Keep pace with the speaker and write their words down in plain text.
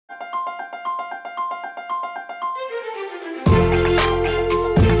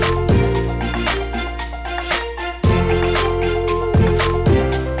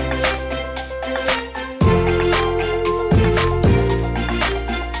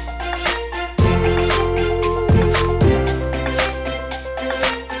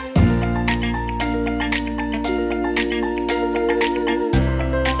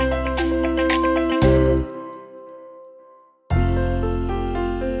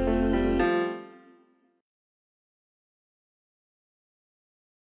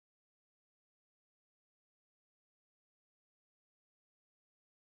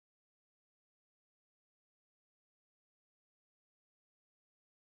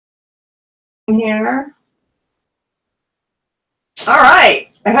Here. All right.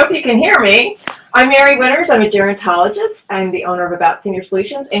 I hope you can hear me. I'm Mary Winters. I'm a gerontologist. I'm the owner of About Senior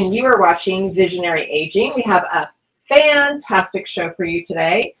Solutions, and you are watching Visionary Aging. We have a fantastic show for you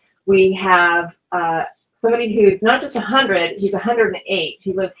today. We have somebody who's not just 100, he's 108.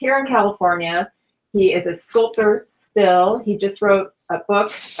 He lives here in California. He is a sculptor still. He just wrote a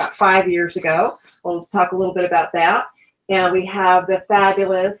book about 5 years ago. We'll talk a little bit about that. And we have the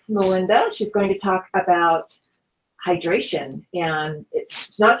fabulous Melinda. She's going to talk about hydration. And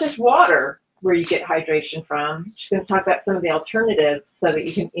it's not just water where you get hydration from. She's going to talk about some of the alternatives so that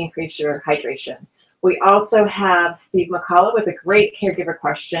you can increase your hydration. We also have Steve McCullough with a great caregiver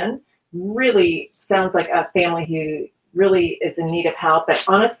question. Really sounds like a family who really is in need of help. But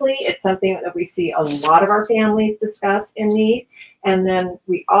honestly, it's something that we see a lot of our families discuss in need. And then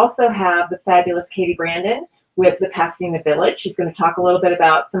we also have the fabulous KBrandon with the PasadenaVillage. She's going to talk a little bit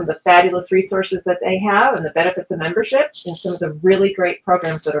about some of the fabulous resources that they have and the benefits of membership and some of the really great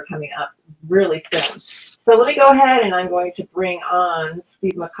programs that are coming up really soon. So let me go ahead and I'm going to bring on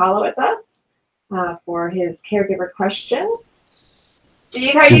Steve McCullough with us for his caregiver question.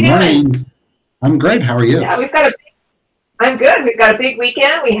 Steve, how are you doing? I'm great. How are you? Yeah, I'm good. We've got a big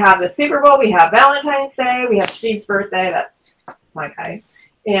weekend. We have the Super Bowl. We have Valentine's Day. We have Steve's birthday. That's my guy.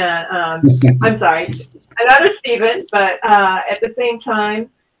 And I'm sorry, another Stephen, but at the same time,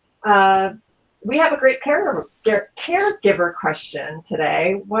 we have a great caregiver question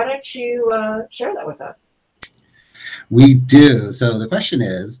today. Why don't you share that with us? We do. So the question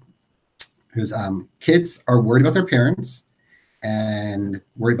is, kids are worried about their parents and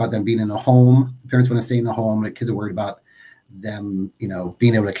worried about them being in a home. Parents want to stay in the home, and kids are worried about them,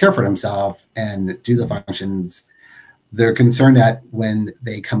 being able to care for themselves and do the functions. They're concerned that when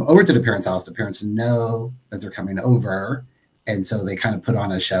they come over to the parents' house, the parents know that they're coming over, and so they kind of put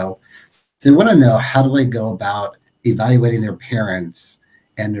on a show. So they want to know, how do they go about evaluating their parents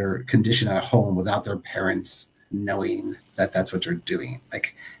and their condition at home without their parents knowing that that's what they're doing?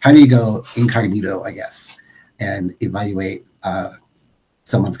 Like, how do you go incognito, I guess, and evaluate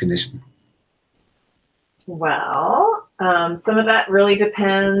someone's condition? Well, some of that really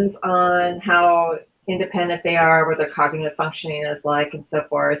depends on how independent they are, what their cognitive functioning is like, and so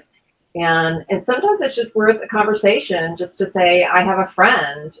forth. And sometimes it's just worth a conversation just to say, I have a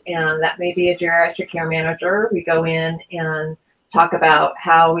friend, and that may be a geriatric care manager. We go in and talk about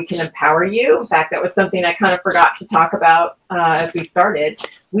how we can empower you. In fact, that was something I kind of forgot to talk about as we started.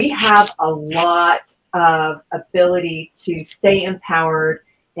 We have a lot of ability to stay empowered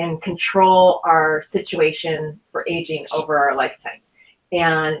and control our situation for aging over our lifetime.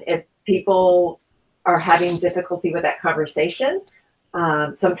 And if people are having difficulty with that conversation,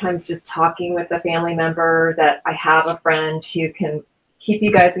 sometimes just talking with a family member that I have a friend who can keep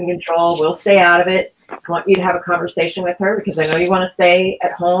you guys in control, we'll stay out of it. I want you to have a conversation with her because I know you want to stay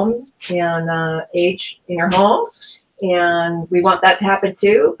at home and age in your home, and we want that to happen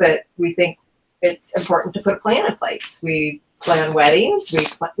too, but we think it's important to put a plan in place. We plan weddings,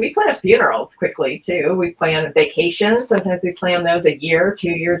 we plan funerals quickly too. We plan vacations. Sometimes we plan those a year, 2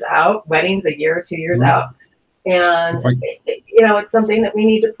 years out. Weddings a year, 2 years out. And it's something that we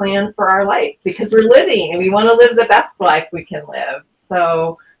need to plan for our life because we're living and we want to live the best life we can live.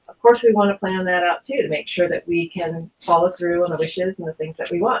 So of course we want to plan that out too to make sure that we can follow through on the wishes and the things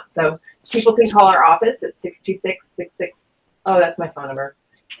that we want. So people can call our office at 626-66. Oh, that's my phone number.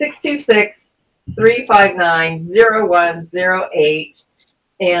 626-359-0108,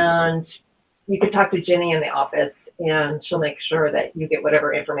 and you can talk to Jenny in the office, and she'll make sure that you get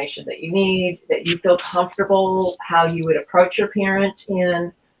whatever information that you need, that you feel comfortable how you would approach your parent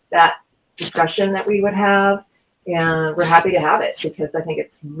in that discussion that we would have. And we're happy to have it because I think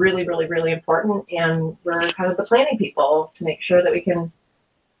it's really, really, really important. And we're kind of the planning people to make sure that we can,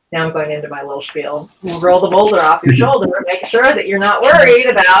 now I'm going into my little spiel, roll the boulder off your shoulder, make sure that you're not worried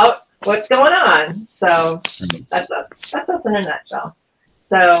about what's going on. So that's us in a nutshell.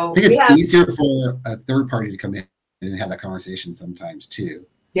 So I think it's easier for a third party to come in and have that conversation sometimes too.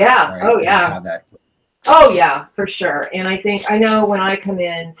 Yeah. Right? Oh yeah. Oh yeah, for sure. And I know when I come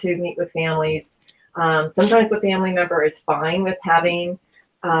in to meet with families, sometimes the family member is fine with having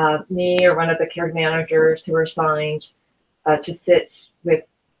me or one of the care managers who are assigned to sit with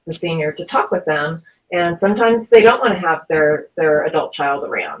the senior to talk with them. And sometimes they don't want to have their adult child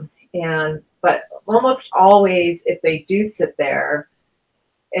around. But almost always, if they do sit there,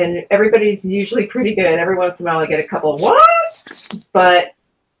 and everybody's usually pretty good. Every once in a while I get a couple, what? But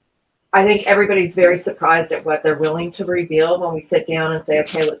I think everybody's very surprised at what they're willing to reveal when we sit down and say,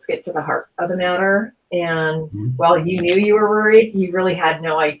 okay, let's get to the heart of the matter. And while you knew you were worried, you really had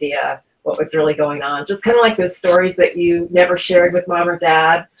no idea what was really going on. Just kind of like those stories that you never shared with mom or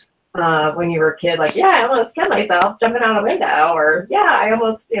dad when you were a kid, like, yeah, I almost killed myself jumping out a window, or yeah, I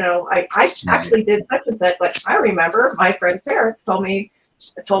almost, you know, I actually did such and such. Like, I remember my friend's parents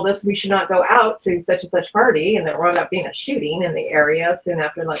told us we should not go out to such and such party, and there wound up being a shooting in the area soon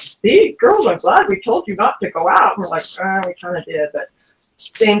after. Like, see, girls, I'm glad we told you not to go out. And we're like, we kind of did, but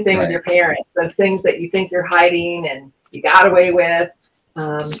same thing with your parents. Those things that you think you're hiding and you got away with.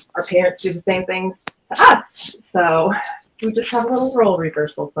 Our parents do the same things to us. So we just have a little role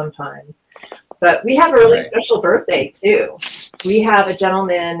reversal sometimes. But we have a really special birthday, too. We have a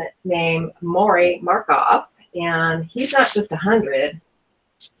gentleman named Maury Markov, and he's not just 100.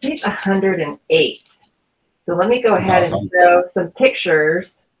 He's 108. So let me go ahead and show some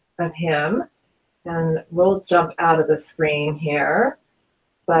pictures of him, and we'll jump out of the screen here.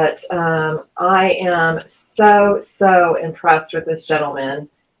 But I am so impressed with this gentleman.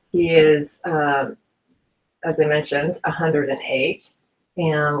 He is, as I mentioned, 108.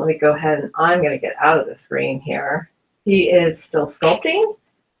 And let me go ahead, and I'm going to get out of the screen here. He is still sculpting.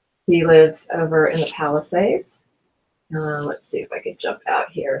 He lives over in the Palisades. Let's see if I can jump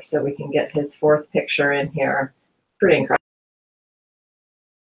out here so we can get his fourth picture in here. Pretty incredible.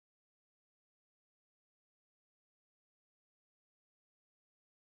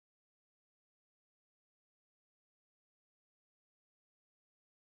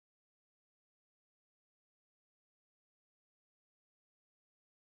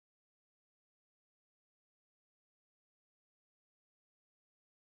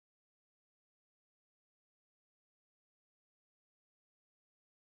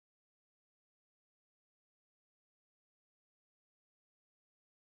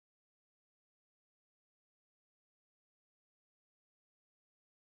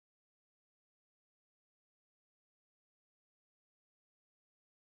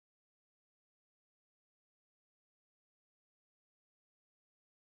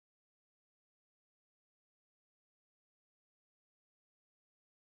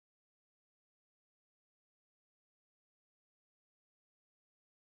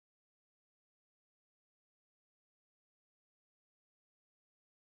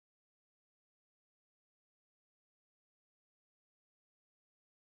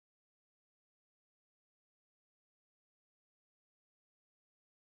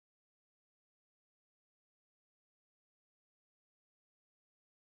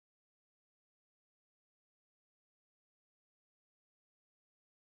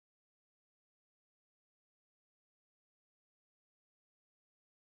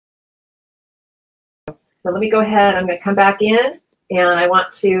 So let me go ahead. I'm going to come back in, and I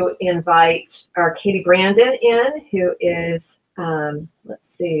want to invite our KBrandon in, who is, let's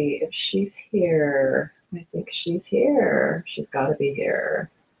see if she's here. I think she's here. She's got to be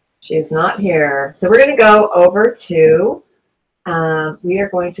here. She is not here. So we're going to go over to,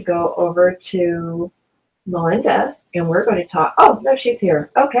 Melinda, and we're going to talk. Oh, no, she's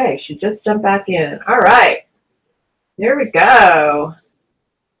here. Okay, she just jumped back in. All right. There we go.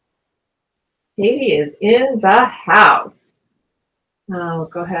 Katie is in the house. Oh,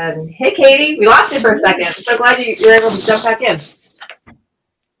 go ahead. And, hey, Katie, we lost you for a second. I'm so glad you're able to jump back in.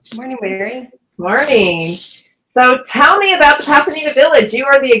 Morning, Mary. Morning. So tell me about the Pasadena Village. You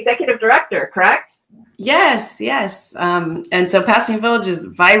are the executive director, correct? Yes. And so Pasadena Village is a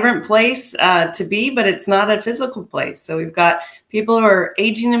vibrant place to be, but it's not a physical place. So we've got people who are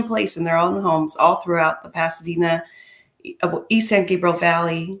aging in place in their own homes all throughout the Pasadena, East San Gabriel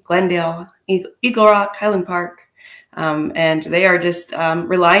Valley, Glendale, Eagle Rock, Highland Park. And they are just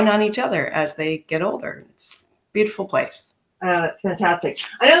relying on each other as they get older. It's a beautiful place. That's fantastic.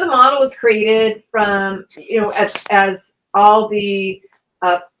 I know the model was created from, as all the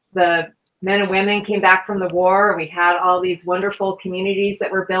men and women came back from the war. We had all these wonderful communities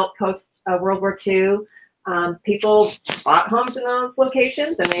that were built post World War II. People bought homes in those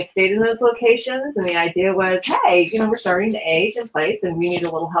locations, and they stayed in those locations. And the idea was, hey, we're starting to age in place, and we need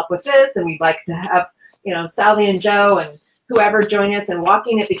a little help with this, and we'd like to have, Sally and Joe and whoever join us in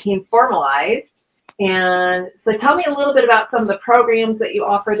walking. It became formalized. And so tell me a little bit about some of the programs that you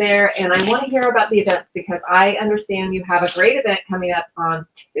offer there. And I want to hear about the events, because I understand you have a great event coming up on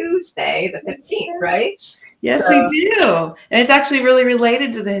Tuesday, the 15th, right? Yes, we do. And it's actually really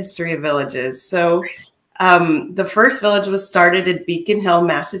related to the history of villages. So the first village was started in Beacon Hill,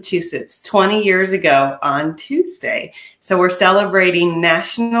 Massachusetts, 20 years ago on Tuesday. So we're celebrating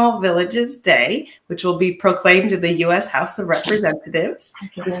National Villages Day, which will be proclaimed in the U.S. House of Representatives.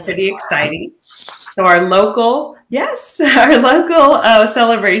 It's pretty exciting. So our local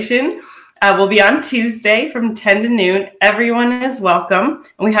celebration will be on Tuesday from 10 to noon. Everyone is welcome.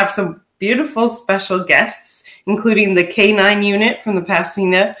 And we have some beautiful special guests, including the K9 unit from the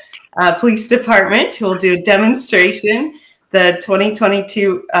Pasadena Police Department, who will do a demonstration, the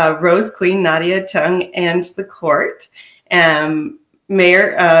 2022 Rose Queen, Nadia Chung, and the court,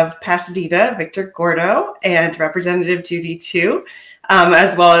 Mayor of Pasadena, Victor Gordo, and Representative Judy Chu,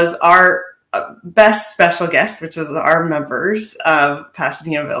 as well as our best special guests, which is our members of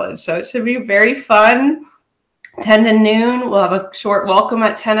Pasadena Village. So it should be very fun. 10 to noon, we'll have a short welcome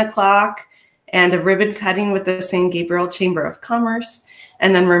at 10 o'clock and a ribbon cutting with the San Gabriel Chamber of Commerce,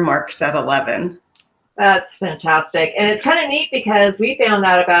 and then remarks at 11. That's fantastic. And it's kind of neat because we found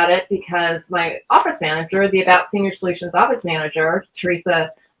out about it because my office manager, the About Senior Solutions office manager,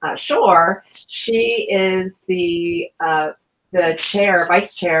 Teresa Shore, she is the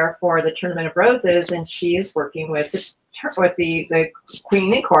vice chair for the Tournament of Roses, and she is working with the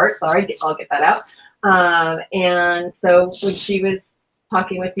Queen in court. Sorry, I'll get that out. And so when she was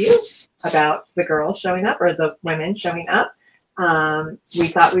talking with you about the girls showing up or the women showing up, we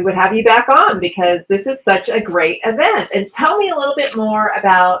thought we would have you back on because this is such a great event. And tell me a little bit more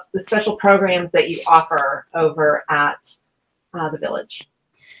about the special programs that you offer over at the Village.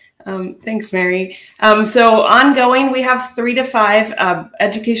 Thanks, Mary. So ongoing, we have 3 to 5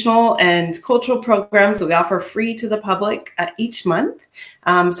 educational and cultural programs that we offer free to the public each month.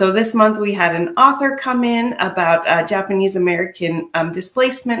 So this month we had an author come in about Japanese American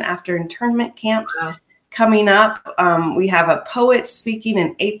displacement after internment camps. Wow. Coming up. We have a poet speaking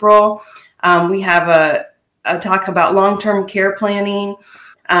in April. We have a talk about long-term care planning.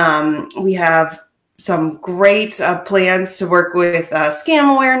 We have some great plans to work with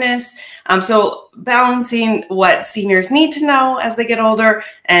scam awareness. So balancing what seniors need to know as they get older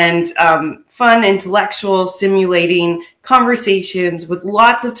and fun, intellectual, stimulating conversations with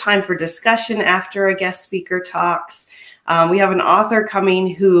lots of time for discussion after a guest speaker talks. We have an author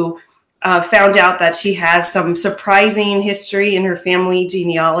coming who found out that she has some surprising history in her family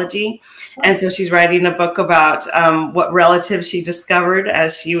genealogy. And so she's writing a book about what relatives she discovered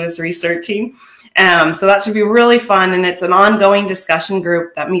as she was researching. So that should be really fun. And it's an ongoing discussion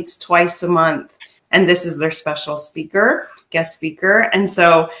group that meets twice a month. And this is their special speaker, guest speaker. And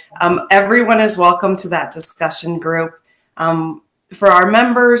so everyone is welcome to that discussion group. For our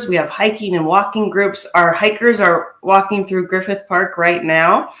members, we have hiking and walking groups. Our hikers are walking through Griffith Park right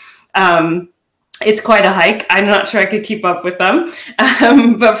now. It's quite a hike. I'm not sure I could keep up with them.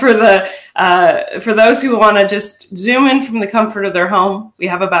 But for those who want to just zoom in from the comfort of their home, we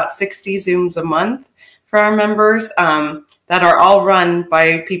have about 60 Zooms a month for our members that are all run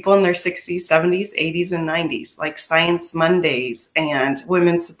by people in their 60s, 70s, 80s, and 90s, like Science Mondays and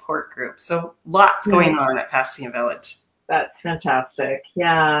women's support groups. So lots going on at Pasadena Village. That's fantastic.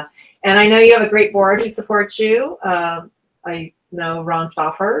 Yeah. And I know you have a great board who supports you. I know Ron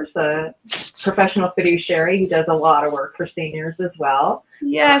Stoffer's a professional fiduciary who does a lot of work for seniors as well.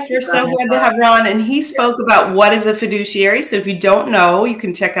 Yes, we're so glad to have Ron. And he spoke about what is a fiduciary. So if you don't know, you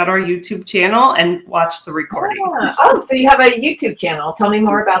can check out our YouTube channel and watch the recording. Yeah. Oh, so you have a YouTube channel. Tell me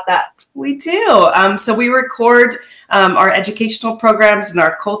more about that. We do. So we record our educational programs and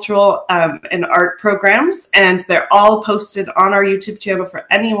our cultural and art programs, and they're all posted on our YouTube channel for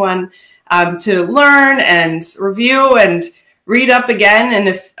anyone to learn and review and read up again. And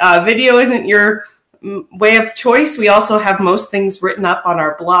if video isn't your way of choice, we also have most things written up on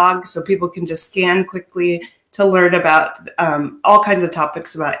our blog, so people can just scan quickly to learn about all kinds of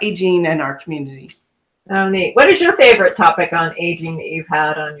topics about aging and our community. Oh, neat. What is your favorite topic on aging that you've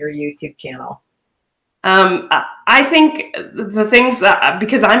had on your YouTube channel? I think the things that,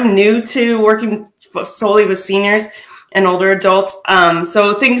 because I'm new to working solely with seniors and older adults,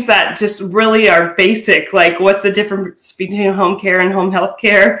 so things that just really are basic, like what's the difference between home care and home health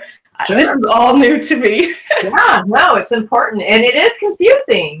care? Sure. This is all new to me. Yeah, no, it's important, and it is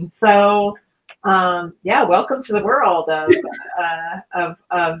confusing. So, yeah, welcome to the world of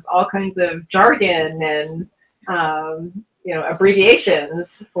all kinds of jargon and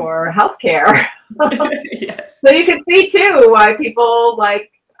abbreviations for healthcare. Yes. So you can see too why people like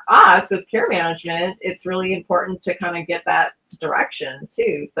us with care management, it's really important to kind of get that direction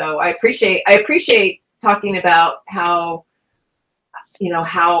too. So I appreciate talking about how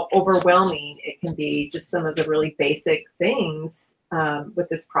overwhelming it can be, just some of the really basic things with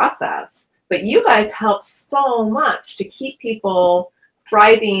this process. But you guys help so much to keep people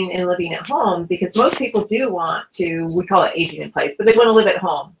thriving and living at home, because most people do want to, we call it aging in place, but they want to live at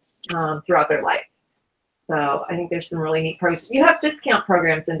home throughout their life. So I think there's some really neat programs. You have discount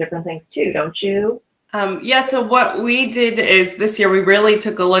programs and different things too, don't you? Yeah, so what we did is this year we really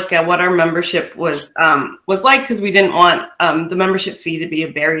took a look at what our membership was like, because we didn't want the membership fee to be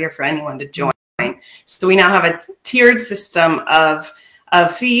a barrier for anyone to join. So we now have a tiered system of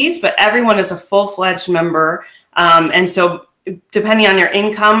fees, but everyone is a full-fledged member. And so depending on your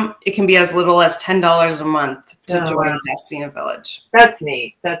income, it can be as little as $10 a month to join Pasadena Village. That's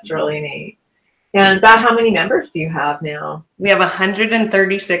neat. That's really neat. And about how many members do you have now? We have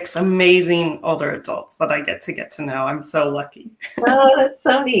 136 amazing older adults that I get to know. I'm so lucky. Oh, that's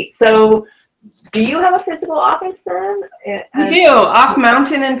so neat. So do you have a physical office then? We do, off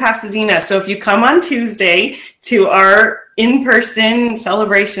mountain in Pasadena. So if you come on Tuesday to our in-person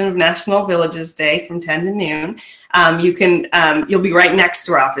celebration of National Villages Day from 10 to noon, you'll be right next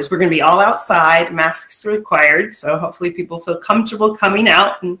to our office. We're going to be all outside, masks required. So hopefully people feel comfortable coming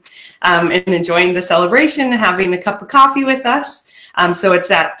out and enjoying the celebration and having a cup of coffee with us. So it's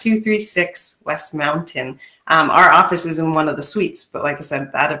at 236 West Mountain. Our office is in one of the suites, but like I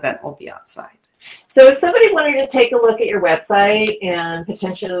said, that event will be outside. So if somebody wanted to take a look at your website and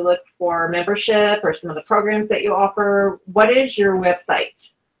potentially look for membership or some of the programs that you offer, what is your website?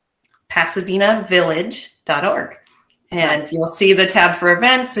 PasadenaVillage.org. And you'll see the tab for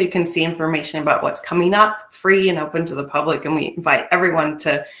events, so you can see information about what's coming up, free and open to the public. And we invite everyone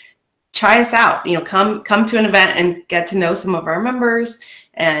to try us out. You know, come to an event and get to know some of our members.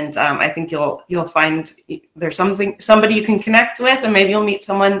 And I think you'll find there's somebody you can connect with, and maybe you'll meet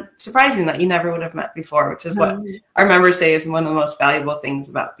someone surprising that you never would have met before, which is what our members say is one of the most valuable things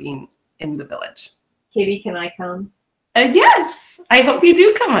about being in the village. Katie, can I come? Yes, I hope you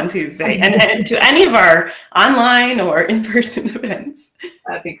do come on Tuesday and to any of our online or in-person events.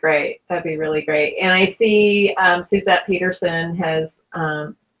 That'd be great. That'd be really great. And I see Suzette Peterson has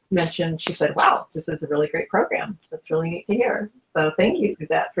mentioned, she said, wow, this is a really great program. That's really neat to hear. So thank you,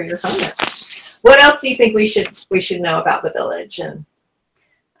 Suzette, for your comments. What else do you think we should know about the village? And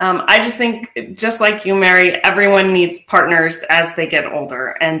I just think, just like you, Mary, everyone needs partners as they get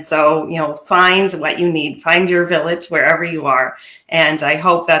older. And so, you know, find what you need. Find your village wherever you are. And I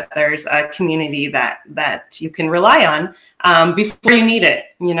hope that there's a community that you can rely on before you need it.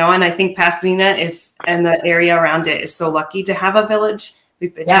 You know, and I think Pasadena and the area around it is so lucky to have a village.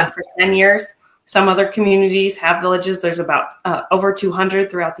 We've been here for 10 years. Some other communities have villages. There's about over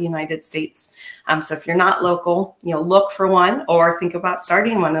 200 throughout the United States. So if you're not local, you know, look for one or think about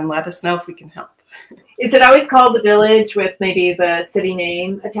starting one and let us know if we can help. Is it always called the village with maybe the city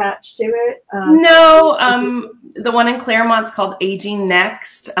name attached to it? No, the one in Claremont's called Aging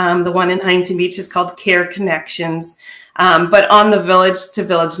Next. The one in Huntington Beach is called Care Connections. But on the Village to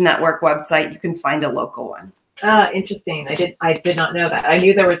Village Network website, you can find a local one. Interesting. I did not know that. I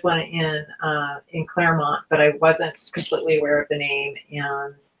knew there was one in Claremont, but I wasn't completely aware of the name,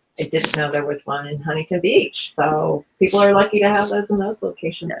 and I didn't know there was one in Huntington Beach. So people are lucky to have those in those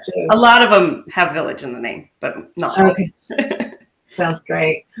locations too. A lot of them have village in the name, but not all. Okay. Sounds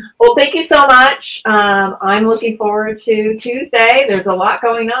great. Well, thank you so much. I'm looking forward to Tuesday. There's a lot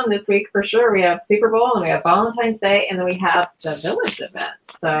going on this week for sure. We have Super Bowl and we have Valentine's Day, and then we have the village event.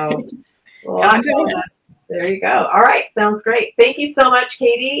 So there you go. All right. Sounds great. Thank you so much,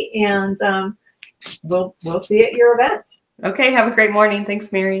 Katie. And we'll see you at your event. Okay. Have a great morning.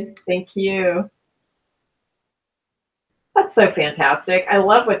 Thanks, Mary. Thank you. That's so fantastic. I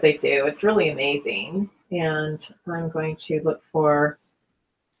love what they do. It's really amazing. And I'm going to look for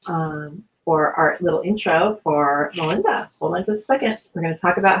our little intro for Melinda. Hold on just a second. We're going to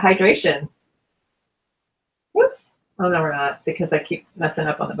talk about hydration. Whoops. Oh, no, we're not, because I keep messing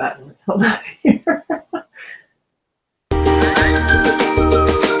up on the buttons. Hold on here.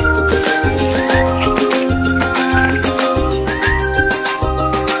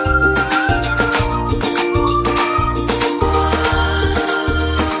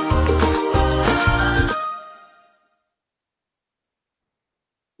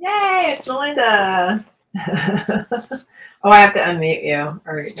 Yay, it's Melinda. Oh, I have to unmute you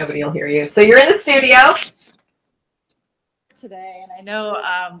or nobody will hear you. So you're in the studio today, and I know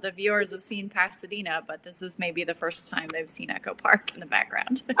the viewers have seen Pasadena, but this is maybe the first time they've seen Echo Park in the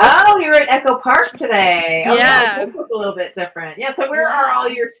background. Oh, you're at Echo Park today. Oh, yeah. This looks a little bit different. Yeah, so where are all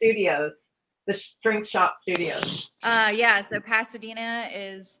your studios? The Strength Shop studios? Yeah, so Pasadena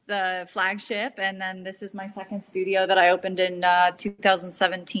is the flagship, and then this is my second studio that I opened in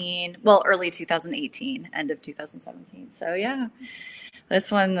 2017, well, early 2018, end of 2017. So yeah,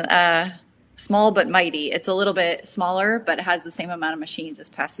 this one, small but mighty. It's a little bit smaller, but it has the same amount of machines as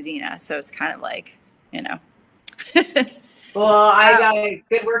Pasadena. So it's kind of like, you know. Well, I got a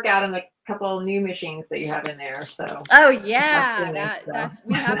good workout in the couple new machines that you have in there. So. Oh yeah, that's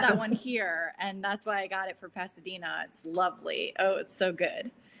we have that one here, and that's why I got it for Pasadena. It's lovely. Oh, it's so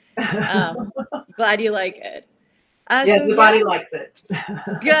good. Glad you like it. Yeah, so, the body likes it.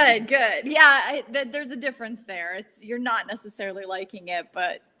 Good. Yeah, there's a difference there. You're not necessarily liking it,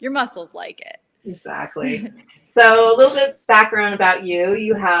 but your muscles like it. Exactly. So a little bit of background about you.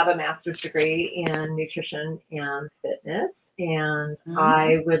 You have a master's degree in nutrition and fitness. And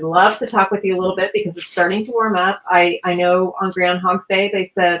I would love to talk with you a little bit because it's starting to warm up. I know on Groundhog's Day, they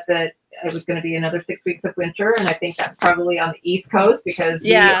said that it was going to be another 6 weeks of winter. And I think that's probably on the East Coast because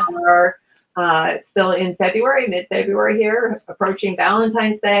we are still in February, mid-February here, approaching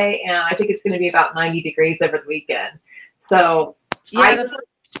Valentine's Day. And I think it's going to be about 90 degrees over the weekend. So yeah,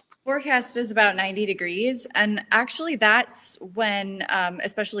 forecast is about 90 degrees. And actually that's when,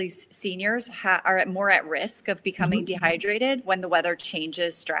 especially seniors are more at risk of becoming dehydrated when the weather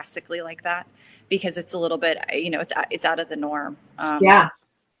changes drastically like that, because it's a little bit, it's out of the norm.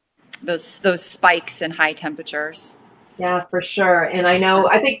 Those spikes in high temperatures. Yeah, for sure. And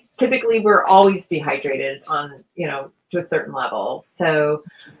I think typically we're always dehydrated on, to a certain level. So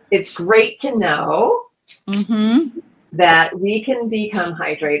it's great to know that we can become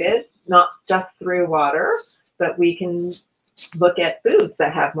hydrated, not just through water, but we can look at foods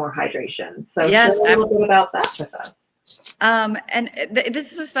that have more hydration. So yes, tell a little bit about that with us.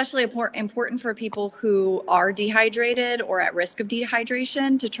 This is especially important for people who are dehydrated or at risk of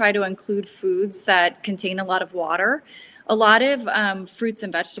dehydration to try to include foods that contain a lot of water. A lot of fruits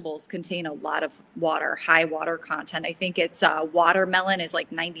and vegetables contain a lot of water, high water content. I think it's watermelon is like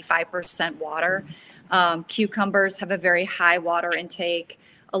 95% water. Cucumbers have a very high water intake.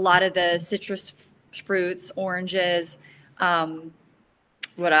 A lot of the citrus fruits, oranges,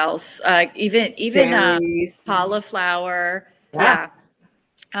 what else? Even cauliflower.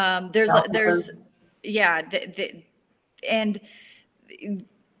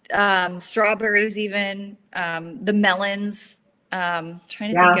 Strawberries, even the melons. Trying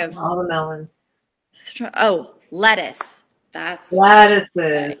to think of all the melons. Lettuce.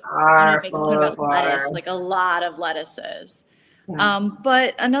 Lettuces are full of water. Lettuce, like a lot of lettuces.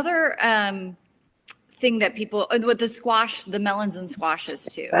 But another thing that people with the melons and squashes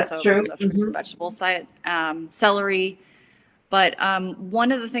too. That's true. The vegetable side, celery. But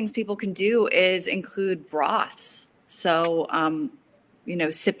one of the things people can do is include broths. So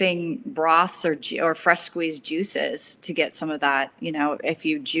sipping broths or fresh squeezed juices to get some of that. If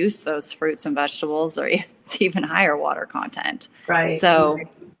you juice those fruits and vegetables, or it's even higher water content. Right. So,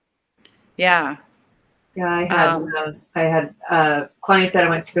 yeah. Yeah, I had a client that I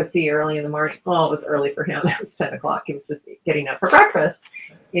went to go see early in the morning. Well, it was early for him. It was 10 o'clock. He was just getting up for breakfast.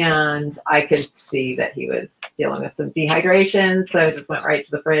 And I could see that he was dealing with some dehydration. So I just went right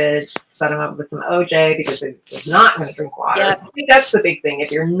to the fridge, set him up with some OJ because he was not going to drink water. Yep. I think that's the big thing. If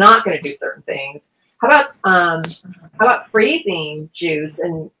you're not going to do certain things, how about freezing juice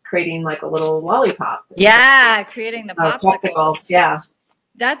and creating like a little lollipop? Yeah, creating the popsicles. Yeah.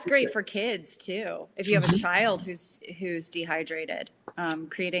 That's great for kids too. If you have a child who's dehydrated,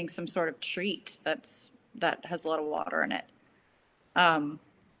 creating some sort of treat that has a lot of water in it.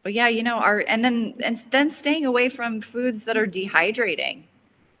 But yeah, and then staying away from foods that are dehydrating.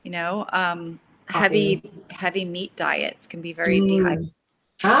 Heavy meat diets can be very dehydrating.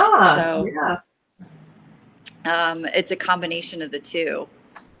 It's a combination of the two.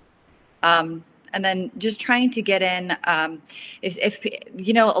 And then just trying to get in, a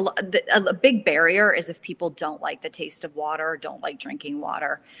big barrier is if people don't like the taste of water or don't like drinking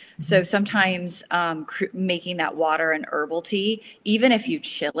water. So sometimes making that water an herbal tea, even if you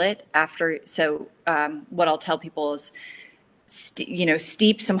chill it after. So what I'll tell people is,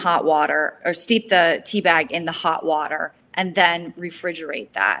 steep some hot water or steep the tea bag in the hot water and then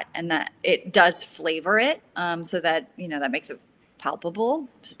refrigerate that. And that it does flavor it so that, that makes it palpable.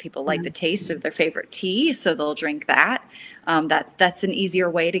 So people like the taste of their favorite tea, so they'll drink that. That's an easier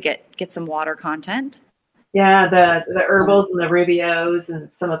way to get some water content. Yeah, the herbals and the rubios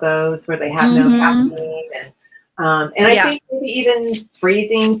and some of those where they have no caffeine and I think maybe even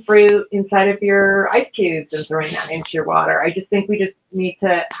freezing fruit inside of your ice cubes and throwing that into your water. I just think we just need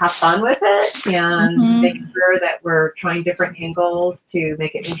to have fun with it and make sure that we're trying different angles to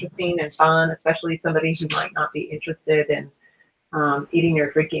make it interesting and fun, especially somebody who might not be interested in eating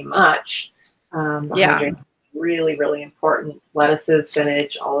or drinking much. Hydration is really, really important. Lettuces,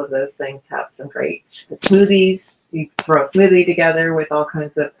 spinach, all of those things have some great smoothies. You throw a smoothie together with all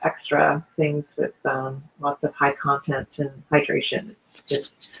kinds of extra things with lots of high content and hydration.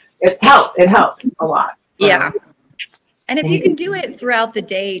 It helps a lot. So. Yeah. And if you can do it throughout the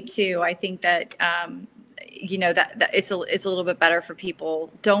day too, I think that, you know, that it's a little bit better for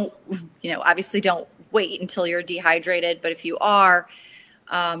people. Don't, you know, obviously don't wait until you're dehydrated, but if you are,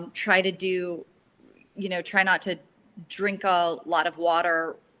 try to do, you know, try not to drink a lot of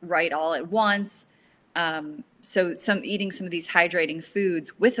water right all at once. So eating some of these hydrating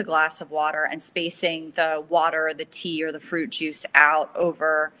foods with a glass of water and spacing the water, the tea, or the fruit juice out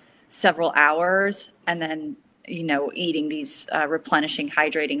over several hours, and then, you know, eating these replenishing,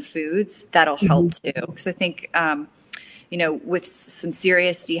 hydrating foods, that'll help too. Because I think, you know, with some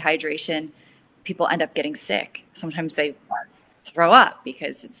serious dehydration, people end up getting sick. Sometimes they throw up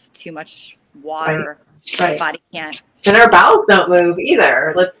because it's too much water. Right. The body can't. And our bowels don't move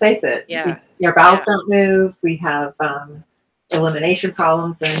either. Let's face it. Yeah. Our bowels don't move. We have elimination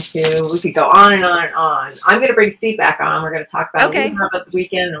problems then too. We could go on and on and on. I'm going to bring Steve back on. We're going to talk about, about the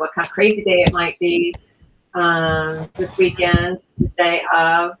weekend and what kind of crazy day it might be this weekend, the day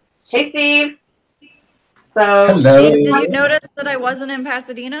of. Hey, Steve. So, hello. Did you notice that I wasn't in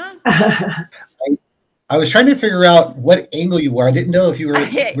Pasadena? I was trying to figure out what angle you were. I didn't know if you were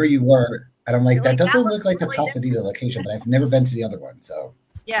where you were. And I'm like, that doesn't look like really a Pasadena location, but I've never been to the other one. So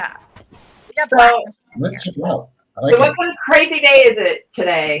yeah. So let's check it out. Like what kind of crazy day is it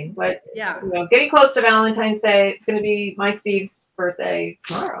today? What? Yeah. You know, getting close to Valentine's Day. It's going to be my Steve's birthday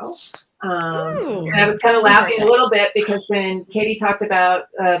tomorrow. And I was kind of laughing a little bit because when Katie talked about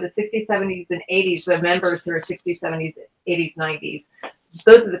the 60s, 70s, and 80s, the members who are 60s, 70s, 80s, 90s,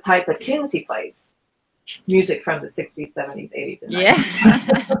 those are the type of tunes he plays. Music from the 60s, 70s, 80s, and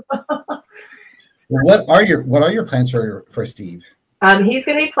 90s. Yeah. What are your plans for Steve? He's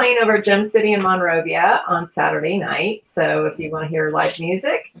going to be playing over at Gem City in Monrovia on Saturday night. So if you want to hear live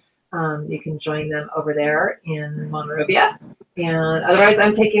music, you can join them over there in Monrovia. And otherwise,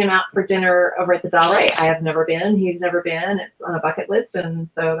 I'm taking him out for dinner over at the Del Rey. I have never been. He's never been. It's on a bucket list. And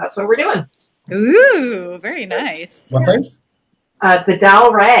so that's what we're doing. Ooh, very nice. What place? The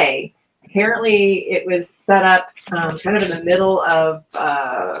Del Rey. Apparently, it was set up kind of in the middle of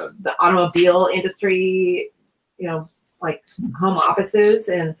the automobile industry, you know, like home offices.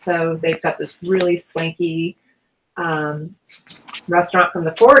 And so they've got this really swanky restaurant from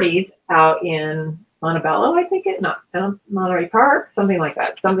the 40s out in Montebello, I think Monterey Park, something like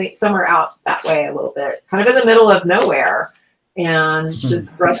that. Somewhere out that way a little bit, kind of in the middle of nowhere. And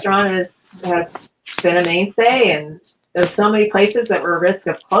this restaurant has been a mainstay, and there's so many places that were at risk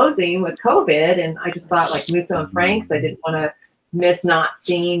of closing with COVID. And I just thought, like Musso and Frank's, I didn't want to miss not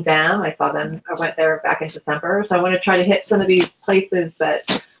seeing them. I saw them. I went there back in December. So I want to try to hit some of these places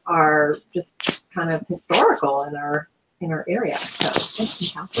that are just kind of historical in our area. So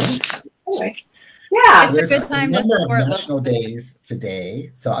anyway, yeah. It's a good time to support national days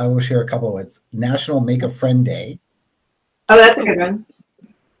today. So I will share a couple. It's National Make a Friend Day. Oh, that's a good one.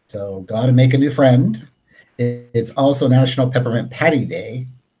 So go out and make a new friend. It's also National Peppermint Patty Day.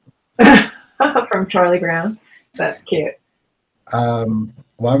 From Charlie Brown. That's cute.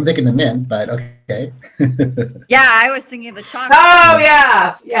 Well, I'm thinking the mint, but okay. Yeah, I was thinking of the chocolate. Oh,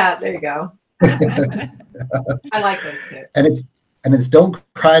 yeah. Yeah, there you go. I like them too. And it's Don't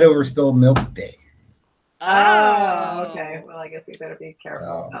Cry Over Spilled Milk Day. Oh, okay. Well, I guess we better be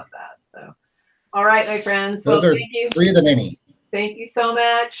careful about that. So, all right, my friends. Those are three of the many. Thank you so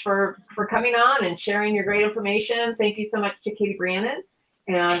much for coming on and sharing your great information. Thank you so much to KBrandon.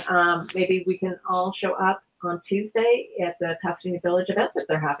 And maybe we can all show up on Tuesday at the PasadenaVillage event that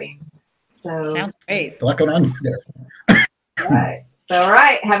they're having. So sounds great. A lot going on there. All right. So, all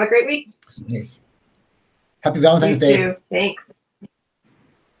right. Have a great week. Nice. Happy Valentine's Day. You too. Thanks.